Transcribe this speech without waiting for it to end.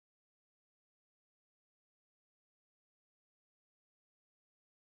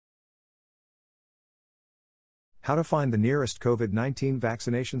How to find the nearest COVID-19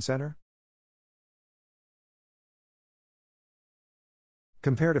 vaccination center?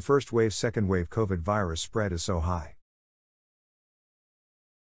 Compare to first wave, second wave COVID virus spread is so high.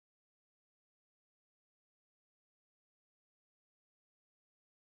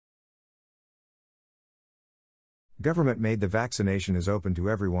 Government made the vaccination is open to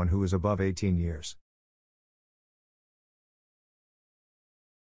everyone who is above 18 years.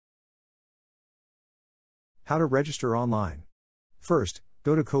 How to register online. First,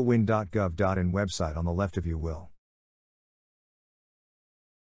 go to cowin.gov.in website on the left of you will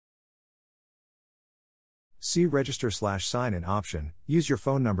see register/sign-in option, use your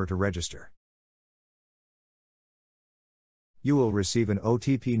phone number to register. You will receive an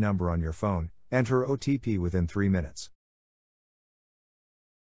OTP number on your phone, enter OTP within 3 minutes.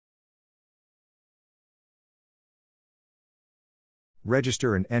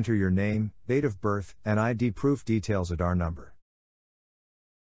 Register and enter your name, date of birth, and ID proof details Aadhaar number.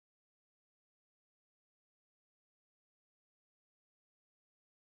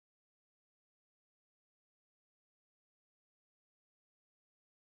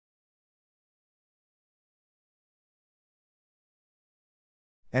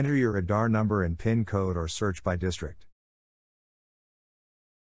 Enter your Aadhaar number and PIN code or search by district.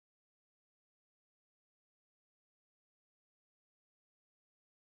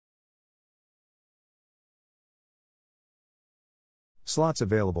 Slots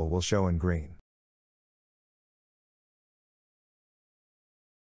available will show in green.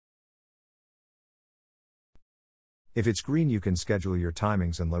 If it's green, you can schedule your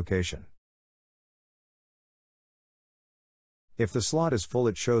timings and location. If the slot is full,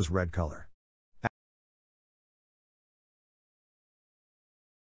 it shows red color.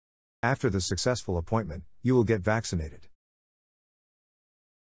 After the successful appointment, you will get vaccinated.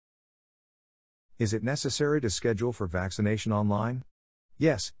 Is it necessary to schedule for vaccination online?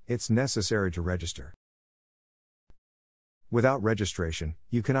 Yes, it's necessary to register. Without registration,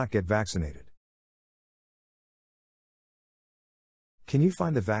 you cannot get vaccinated. Can you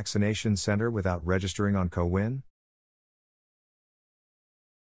find the vaccination center without registering on CoWIN?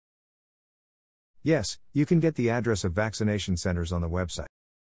 Yes, you can get the address of vaccination centers on the website.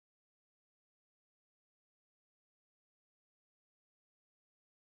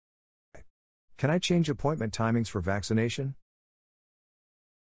 Can I change appointment timings for vaccination?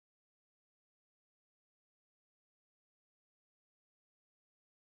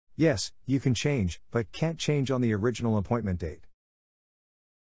 Yes, you can change, but can't change on the original appointment date.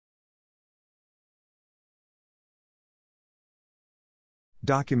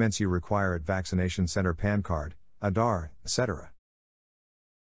 Documents you require at vaccination center: PAN card, Aadhaar, etc.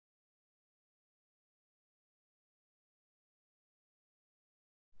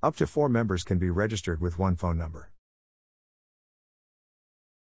 Up to 4 members can be registered with one phone number.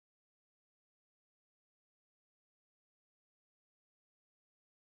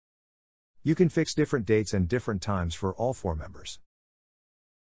 You can fix different dates and different times for all 4 members.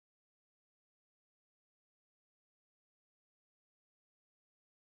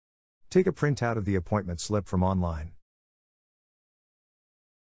 Take a printout of the appointment slip from online.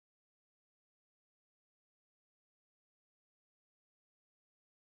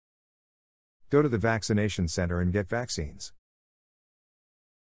 Go to the vaccination center and get vaccines.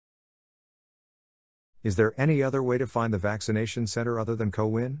 Is there any other way to find the vaccination center other than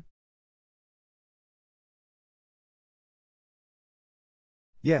CoWIN?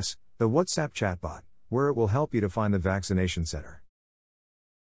 Yes, the WhatsApp chatbot, where it will help you to find the vaccination center.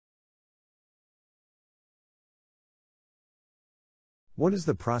 What is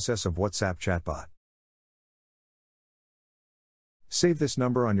the process of WhatsApp chatbot? Save this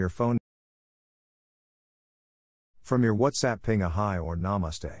number on your phone. From your WhatsApp, ping a hi or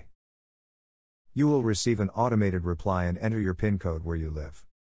namaste. You will receive an automated reply and enter your PIN code where you live.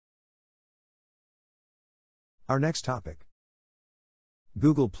 Our next topic.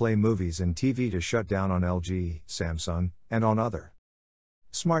 Google Play Movies and TV to shut down on LG, Samsung, and on other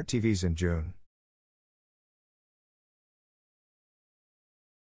smart TVs in June.